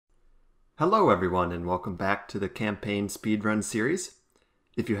Hello everyone and welcome back to the Campaign Speedrun series.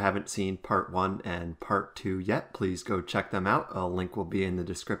 If you haven't seen part 1 and part 2 yet, please go check them out. A link will be in the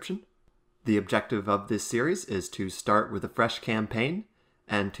description. The objective of this series is to start with a fresh campaign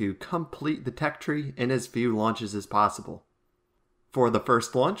and to complete the tech tree in as few launches as possible. For the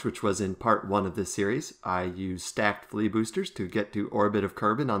first launch, which was in part 1 of this series, I used stacked flea boosters to get to orbit of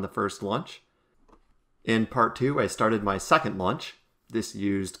Kerbin on the first launch. In part 2, I started my second launch. This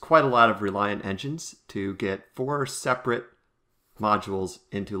used quite a lot of Reliant engines to get 4 separate modules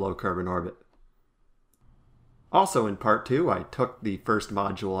into low Kerbin orbit. Also in part 2, I took the first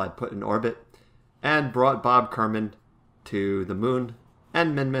module I'd put in orbit and brought Bob Kerman to the moon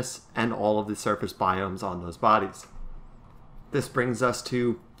and Minmus and all of the surface biomes on those bodies. This brings us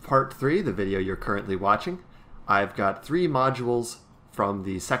to part 3, the video you're currently watching. I've got 3 modules from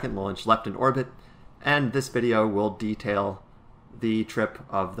the second launch left in orbit, and this video will detail the trip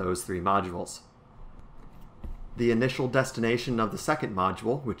of those 3 modules. The initial destination of the second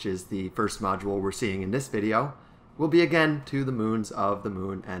module, which is the first module we're seeing in this video, will be again to the moons of the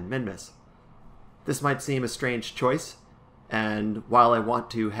Moon and Minmus. This might seem a strange choice, and while I want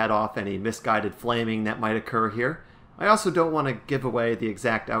to head off any misguided flaming that might occur here, I also don't want to give away the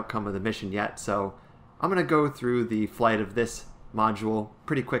exact outcome of the mission yet, so I'm going to go through the flight of this module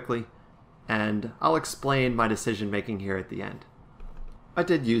pretty quickly, and I'll explain my decision making here at the end. I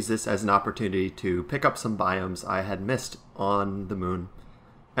did use this as an opportunity to pick up some biomes I had missed on the moon,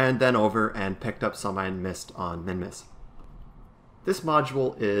 and then over and picked up some I had missed on Minmus. This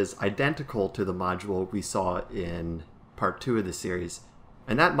module is identical to the module we saw in part 2 of the series,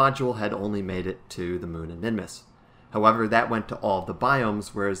 and that module had only made it to the moon and Minmus. However, that went to all of the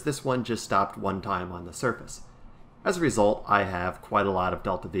biomes, whereas this one just stopped one time on the surface. As a result, I have quite a lot of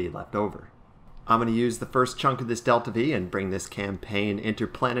Delta V left over. I'm going to use the first chunk of this Delta V and bring this campaign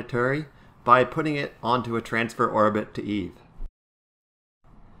interplanetary by putting it onto a transfer orbit to Eve.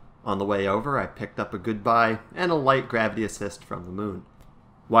 On the way over, I picked up a goodbye and a light gravity assist from the moon.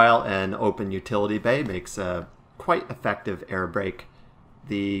 While an open utility bay makes a quite effective air brake,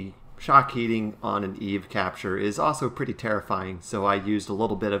 the shock heating on an Eve capture is also pretty terrifying, so I used a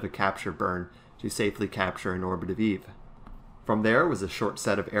little bit of a capture burn to safely capture an orbit of Eve. From there was a short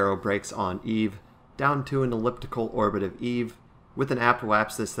set of aero brakes on Eve, down to an elliptical orbit of Eve, with an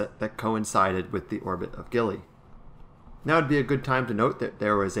apoapsis that coincided with the orbit of Gilly. Now would be a good time to note that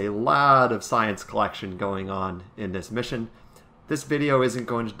there was a lot of science collection going on in this mission. This video isn't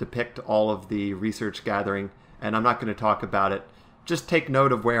going to depict all of the research gathering, and I'm not going to talk about it. Just take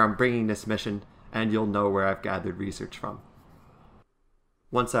note of where I'm bringing this mission, and you'll know where I've gathered research from.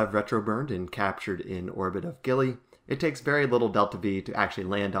 Once I've retroburned and captured in orbit of Gilly, it takes very little Delta V to actually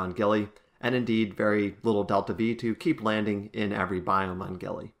land on Gilly, and indeed very little Delta V to keep landing in every biome on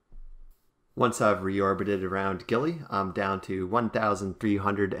Gilly. Once I've reorbited around Gilly, I'm down to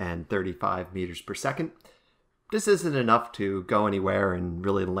 1,335 meters per second. This isn't enough to go anywhere and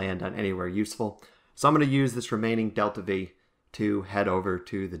really land on anywhere useful, so I'm going to use this remaining Delta V to head over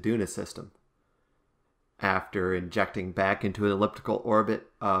to the Duna system. After injecting back into an elliptical orbit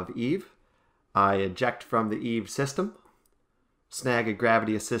of Eve, I eject from the Eve system, snag a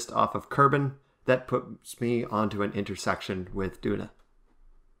gravity assist off of Kerbin that puts me onto an intersection with Duna.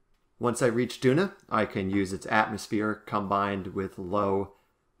 Once I reach Duna, I can use its atmosphere combined with low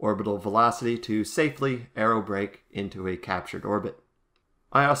orbital velocity to safely aerobrake into a captured orbit.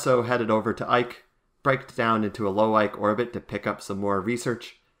 I also headed over to Ike, braked down into a low Ike orbit to pick up some more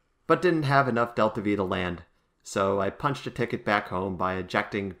research, but didn't have enough Delta V to land. So I punched a ticket back home by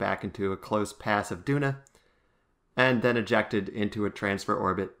ejecting back into a close pass of Duna, and then ejected into a transfer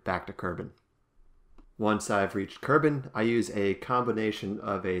orbit back to Kerbin. Once I've reached Kerbin, I use a combination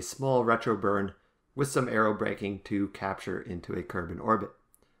of a small retro burn with some aerobraking to capture into a Kerbin orbit.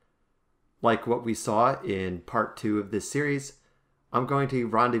 Like what we saw in part 2 of this series, I'm going to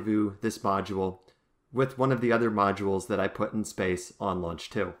rendezvous this module with one of the other modules that I put in space on launch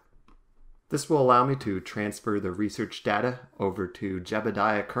 2. This will allow me to transfer the research data over to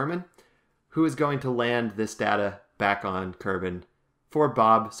Jebediah Kerman, who is going to land this data back on Kerbin for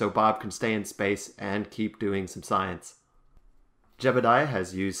Bob, so Bob can stay in space and keep doing some science. Jebediah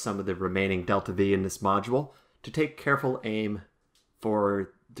has used some of the remaining Delta V in this module to take careful aim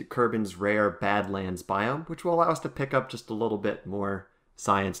for Kerbin's rare Badlands biome, which will allow us to pick up just a little bit more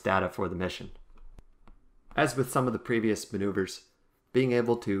science data for the mission. As with some of the previous maneuvers, being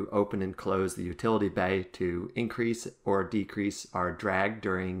able to open and close the utility bay to increase or decrease our drag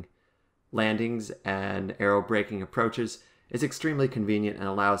during landings and aerobraking approaches is extremely convenient and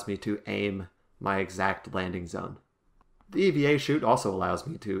allows me to aim my exact landing zone. The EVA chute also allows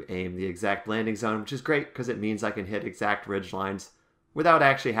me to aim the exact landing zone, which is great because it means I can hit exact ridge lines without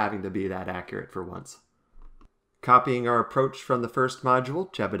actually having to be that accurate for once. Copying our approach from the first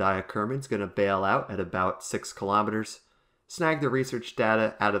module, Jebediah Kerman's going to bail out at about 6 kilometers, snag the research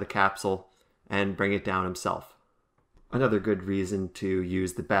data out of the capsule, and bring it down himself. Another good reason to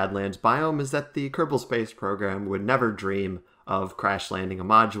use the Badlands biome is that the Kerbal Space Program would never dream of crash landing a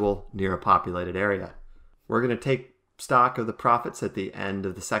module near a populated area. We're going to take stock of the profits at the end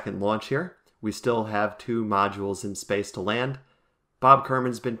of the second launch here. We still have 2 modules in space to land. Bob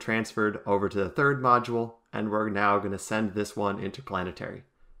Kerman's been transferred over to the third module, and we're now going to send this one interplanetary.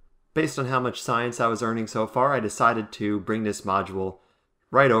 Based on how much science I was earning so far, I decided to bring this module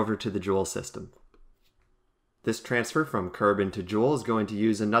right over to the Joule system. This transfer from Kerbin to Joule is going to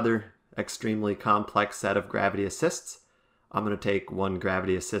use another extremely complex set of gravity assists. I'm going to take 1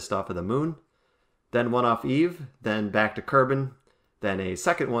 gravity assist off of the moon, then 1 off Eve, then back to Kerbin, then a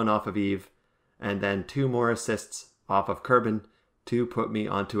second one off of Eve, and then 2 more assists off of Kerbin to put me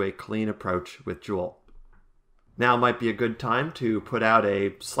onto a clean approach with Joule. Now might be a good time to put out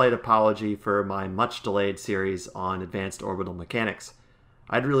a slight apology for my much delayed series on advanced orbital mechanics.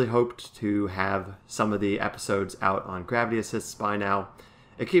 I'd really hoped to have some of the episodes out on gravity assists by now.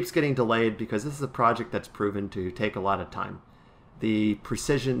 It keeps getting delayed because this is a project that's proven to take a lot of time. The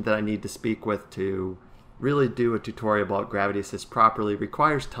precision that I need to speak with to really do a tutorial about gravity assist properly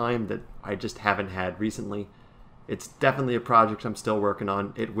requires time that I just haven't had recently. It's definitely a project I'm still working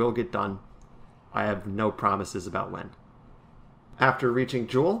on. It will get done. I have no promises about when. After reaching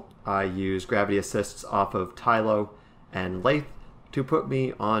Joule, I use gravity assists off of Tylo and Lathe to put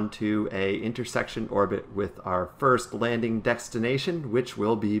me onto a intersection orbit with our first landing destination, which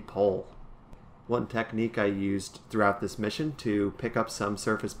will be Pole. One technique I used throughout this mission to pick up some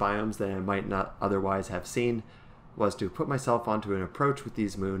surface biomes that I might not otherwise have seen was to put myself onto an approach with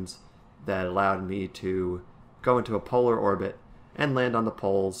these moons that allowed me to go into a polar orbit and land on the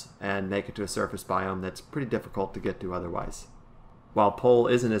poles and make it to a surface biome that's pretty difficult to get to otherwise. While Pole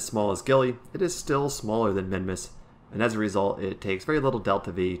isn't as small as Gilly, it is still smaller than Minmus, and as a result it takes very little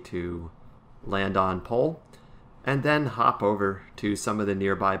delta V to land on Pole, and then hop over to some of the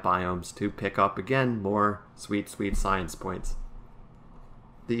nearby biomes to pick up again more sweet science points.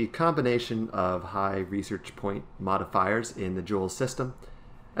 The combination of high research point modifiers in the Joule system,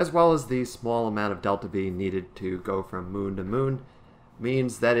 as well as the small amount of delta V needed to go from moon to moon,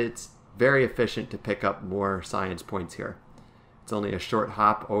 means that it's very efficient to pick up more science points here. It's only a short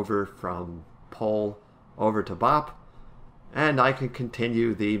hop over from Pole over to Bop, and I can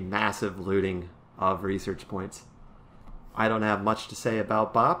continue the massive looting of research points. I don't have much to say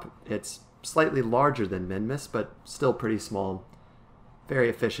about Bop. It's slightly larger than Minmus, but still pretty small. Very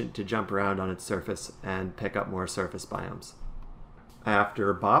efficient to jump around on its surface and pick up more surface biomes.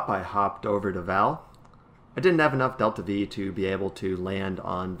 After Bop, I hopped over to Val. I didn't have enough delta V to be able to land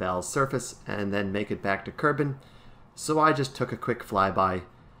on Val's surface and then make it back to Kerbin, so I just took a quick flyby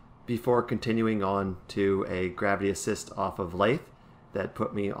before continuing on to a gravity assist off of Lathe that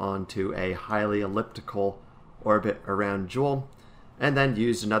put me onto a highly elliptical orbit around Joule, and then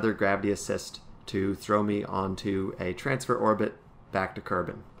used another gravity assist to throw me onto a transfer orbit back to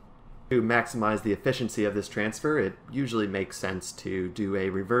Kerbin. To maximize the efficiency of this transfer, it usually makes sense to do a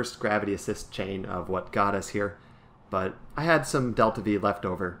reversed gravity assist chain of what got us here, but I had some delta V left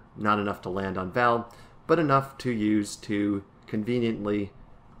over, not enough to land on Val, but enough to use to conveniently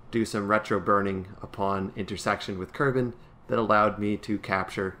do some retro burning upon intersection with Kerbin that allowed me to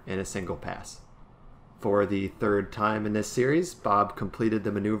capture in a single pass. For the third time in this series, Bob completed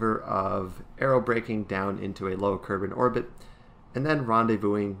the maneuver of aerobraking down into a low Kerbin orbit, and then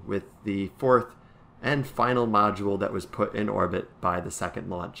rendezvousing with the fourth and final module that was put in orbit by the second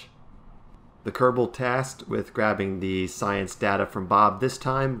launch. The Kerbal tasked with grabbing the science data from Bob this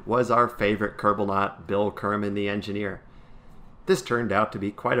time was our favorite Kerbal-naut, Bill Kerman the engineer. This turned out to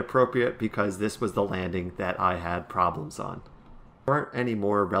be quite appropriate because this was the landing that I had problems on. There aren't any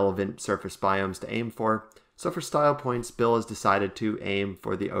more relevant surface biomes to aim for, so for style points, Bill has decided to aim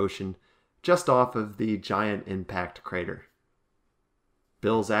for the ocean just off of the giant impact crater.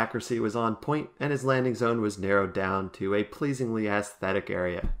 Bill's accuracy was on point, and his landing zone was narrowed down to a pleasingly aesthetic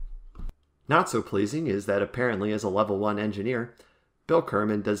area. Not so pleasing is that apparently as a level 1 engineer, Bill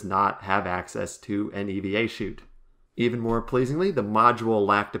Kerman does not have access to an EVA chute. Even more pleasingly, the module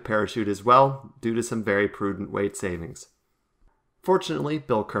lacked a parachute as well, due to some very prudent weight savings. Fortunately,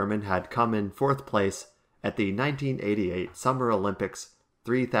 Bill Kerman had come in 4th place at the 1988 Summer Olympics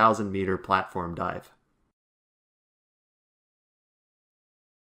 3,000 meter platform dive.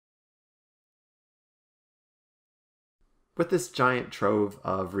 With this giant trove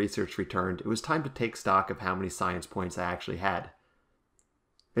of research returned, it was time to take stock of how many science points I actually had.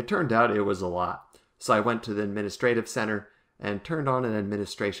 It turned out it was a lot, so I went to the administrative center and turned on an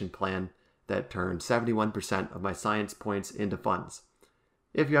administration plan that turned 71% of my science points into funds.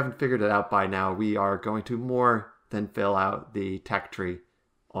 If you haven't figured it out by now, we are going to more than fill out the tech tree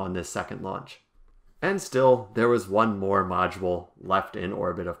on this second launch. And still, there was one more module left in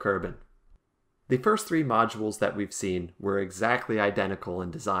orbit of Kerbin. The first three modules that we've seen were exactly identical in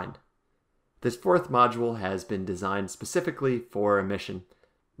design. This fourth module has been designed specifically for a mission,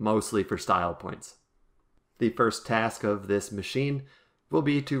 mostly for style points. The first task of this machine will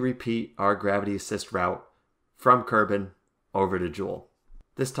be to repeat our gravity assist route from Kerbin over to Jool.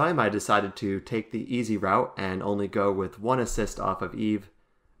 This time I decided to take the easy route and only go with one assist off of Eve,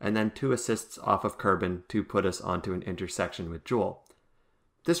 and then 2 assists off of Kerbin to put us onto an intersection with Jool.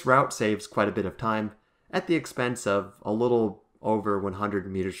 This route saves quite a bit of time at the expense of a little over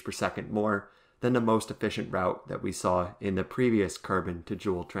 100 meters per second more than the most efficient route that we saw in the previous Kerbin to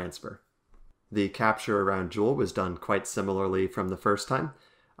Jool transfer. The capture around Jool was done quite similarly from the first time.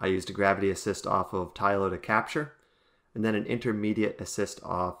 I used a gravity assist off of Tylo to capture, and then an intermediate assist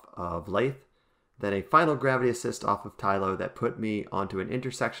off of Lathe, then a final gravity assist off of Tylo that put me onto an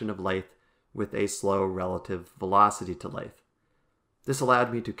intersection of Lathe with a slow relative velocity to Lathe. This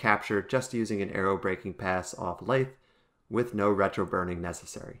allowed me to capture just using an aero braking pass off Lathe with no retro burning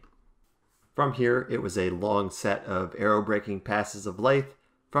necessary. From here, it was a long set of aero braking passes of Lathe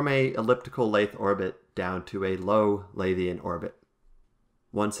from a elliptical Lathe orbit down to a low Lathian orbit.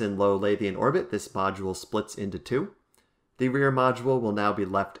 Once in low Lathian orbit, this module splits into 2. The rear module will now be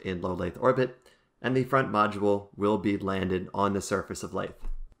left in low Lathe orbit, and the front module will be landed on the surface of Lathe.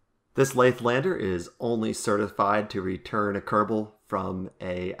 This Lathe lander is only certified to return a Kerbal from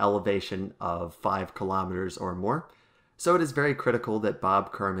an elevation of 5 kilometers or more, so it is very critical that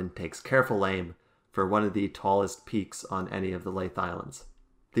Bob Kerman takes careful aim for one of the tallest peaks on any of the Lathe Islands.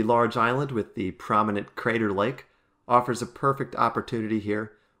 The large island with the prominent crater lake offers a perfect opportunity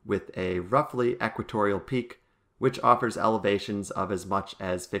here with a roughly equatorial peak, which offers elevations of as much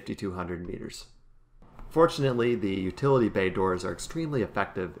as 5,200 meters. Fortunately, the utility bay doors are extremely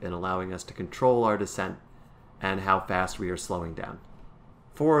effective in allowing us to control our descent and how fast we are slowing down.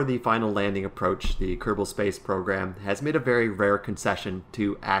 For the final landing approach, the Kerbal Space Program has made a very rare concession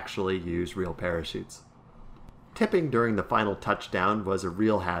to actually use real parachutes. Tipping during the final touchdown was a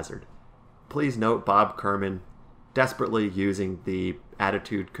real hazard. Please note Bob Kerman desperately using the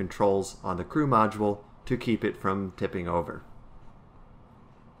attitude controls on the crew module to keep it from tipping over.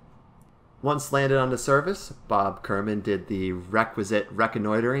 Once landed on the surface, Bob Kerman did the requisite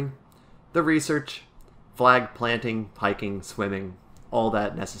reconnoitering, the research, flag planting, hiking, swimming, all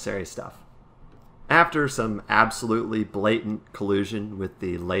that necessary stuff. After some absolutely blatant collusion with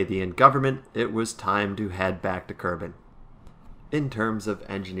the Lathian government, it was time to head back to Kerbin. In terms of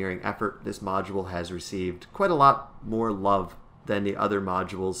engineering effort, this module has received quite a lot more love than the other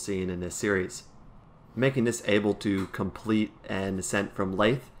modules seen in this series. Making this able to complete an ascent from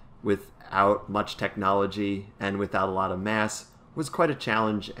Lathe without much technology and without a lot of mass was quite a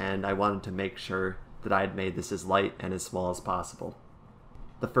challenge, and I wanted to make sure that I had made this as light and as small as possible.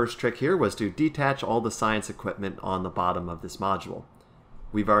 The first trick here was to detach all the science equipment on the bottom of this module.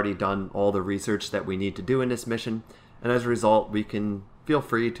 We've already done all the research that we need to do in this mission, and as a result we can feel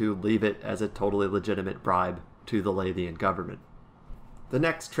free to leave it as a totally legitimate bribe to the Lathian government. The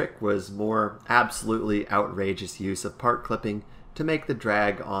next trick was more absolutely outrageous use of part clipping to make the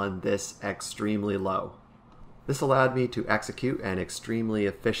drag on this extremely low. This allowed me to execute an extremely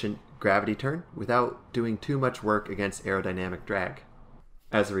efficient gravity turn without doing too much work against aerodynamic drag.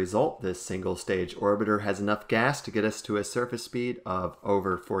 As a result, this single-stage orbiter has enough gas to get us to a surface speed of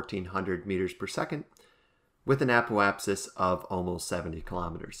over 1,400 meters per second, with an apoapsis of almost 70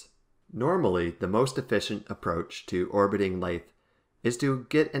 kilometers. Normally, the most efficient approach to orbiting Lathe is to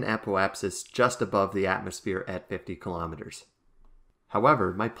get an apoapsis just above the atmosphere at 50 kilometers.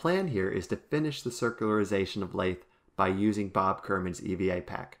 However, my plan here is to finish the circularization of Lathe by using Bob Kerman's EVA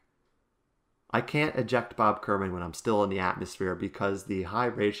pack. I can't eject Bob Kerman when I'm still in the atmosphere because the high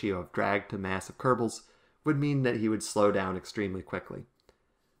ratio of drag to mass of Kerbals would mean that he would slow down extremely quickly.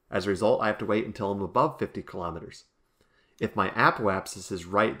 As a result, I have to wait until I'm above 50 kilometers. If my apoapsis is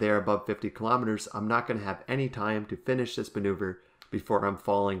right there above 50 kilometers, I'm not going to have any time to finish this maneuver before I'm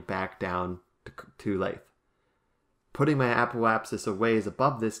falling back down to Lathe. Putting my apoapsis a ways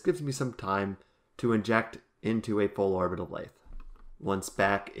above this gives me some time to inject into a full orbit of Lathe. Once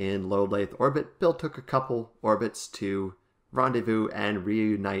back in low Lathe orbit, Bill took a couple orbits to rendezvous and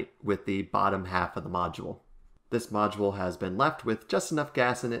reunite with the bottom half of the module. This module has been left with just enough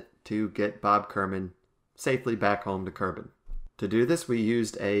gas in it to get Bob Kerman safely back home to Kerbin. To do this, we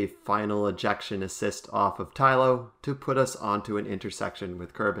used a final ejection assist off of Tylo to put us onto an intersection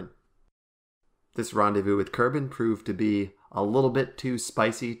with Kerbin. This rendezvous with Kerbin proved to be a little bit too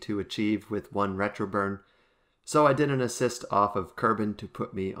spicy to achieve with one retroburn, so I did an assist off of Kerbin to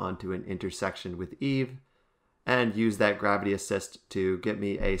put me onto an intersection with Eve, and used that gravity assist to get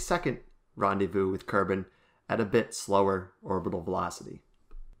me a second rendezvous with Kerbin at a bit slower orbital velocity.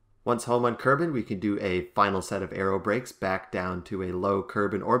 Once home on Kerbin, we can do a final set of aero brakes back down to a low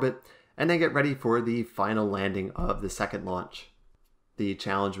Kerbin orbit, and then get ready for the final landing of the second launch. The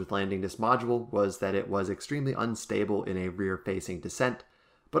challenge with landing this module was that it was extremely unstable in a rear-facing descent,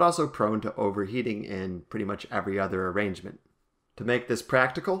 but also prone to overheating in pretty much every other arrangement. To make this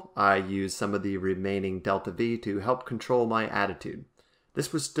practical, I used some of the remaining Delta V to help control my attitude.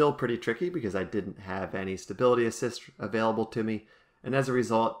 This was still pretty tricky because I didn't have any stability assist available to me, and as a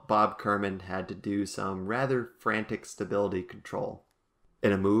result, Bob Kerman had to do some rather frantic stability control.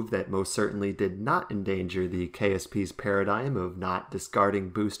 In a move that most certainly did not endanger the KSP's paradigm of not discarding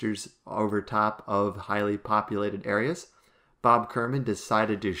boosters over top of highly populated areas, Bob Kerman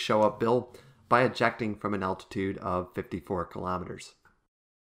decided to show up Bill by ejecting from an altitude of 54 kilometers.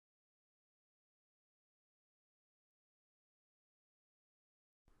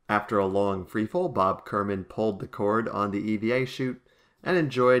 After a long freefall, Bob Kerman pulled the cord on the EVA chute and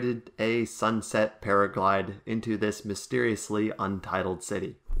enjoyed a sunset paraglide into this mysteriously untitled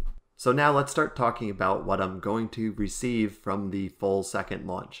city. So now let's start talking about what I'm going to receive from the full second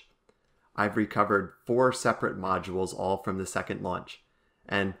launch. I've recovered 4 separate modules all from the second launch,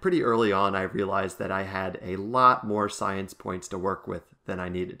 and pretty early on I realized that I had a lot more science points to work with than I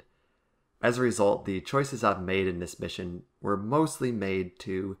needed. As a result, the choices I've made in this mission were mostly made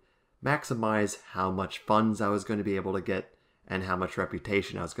to maximize how much funds I was going to be able to get and how much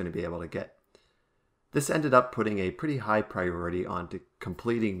reputation I was going to be able to get. This ended up putting a pretty high priority onto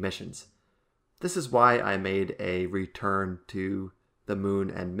completing missions. This is why I made a return to the Moon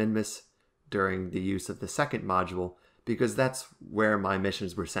and Minmus during the use of the second module, because that's where my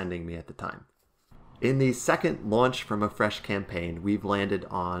missions were sending me at the time. In the second launch from a fresh campaign, we've landed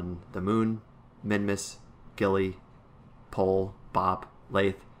on the Moon, Minmus, Gilly, Pol, Bop,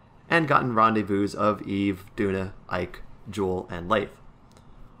 Lathe, and gotten rendezvous of Eve, Duna, Ike, Jewel, and Lathe.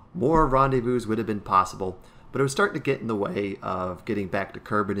 More rendezvous would have been possible, but it was starting to get in the way of getting back to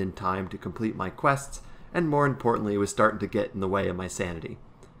Kerbin in time to complete my quests, and more importantly, it was starting to get in the way of my sanity.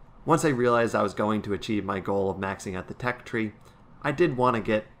 Once I realized I was going to achieve my goal of maxing out the tech tree, I did want to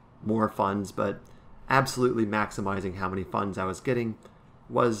get more funds, but absolutely maximizing how many funds I was getting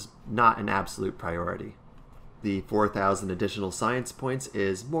was not an absolute priority. The 4,000 additional science points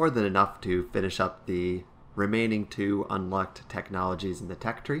is more than enough to finish up the remaining 2 unlocked technologies in the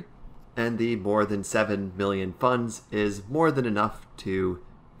tech tree, and the more than 7 million funds is more than enough to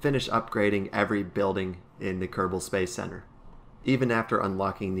finish upgrading every building in the Kerbal Space Center. Even after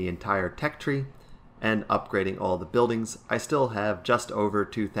unlocking the entire tech tree and upgrading all the buildings, I still have just over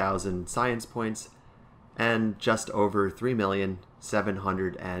 2,000 science points and just over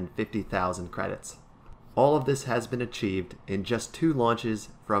 3,750,000 credits. All of this has been achieved in just 2 launches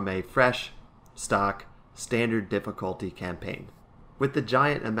from a fresh, stock, standard difficulty campaign. With the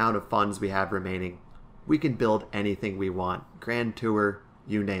giant amount of funds we have remaining, we can build anything we want, Grand Tour,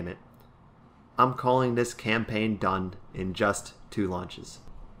 you name it. I'm calling this campaign done in just 2 launches.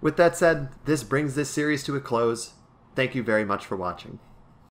 With that said, this brings this series to a close. Thank you very much for watching.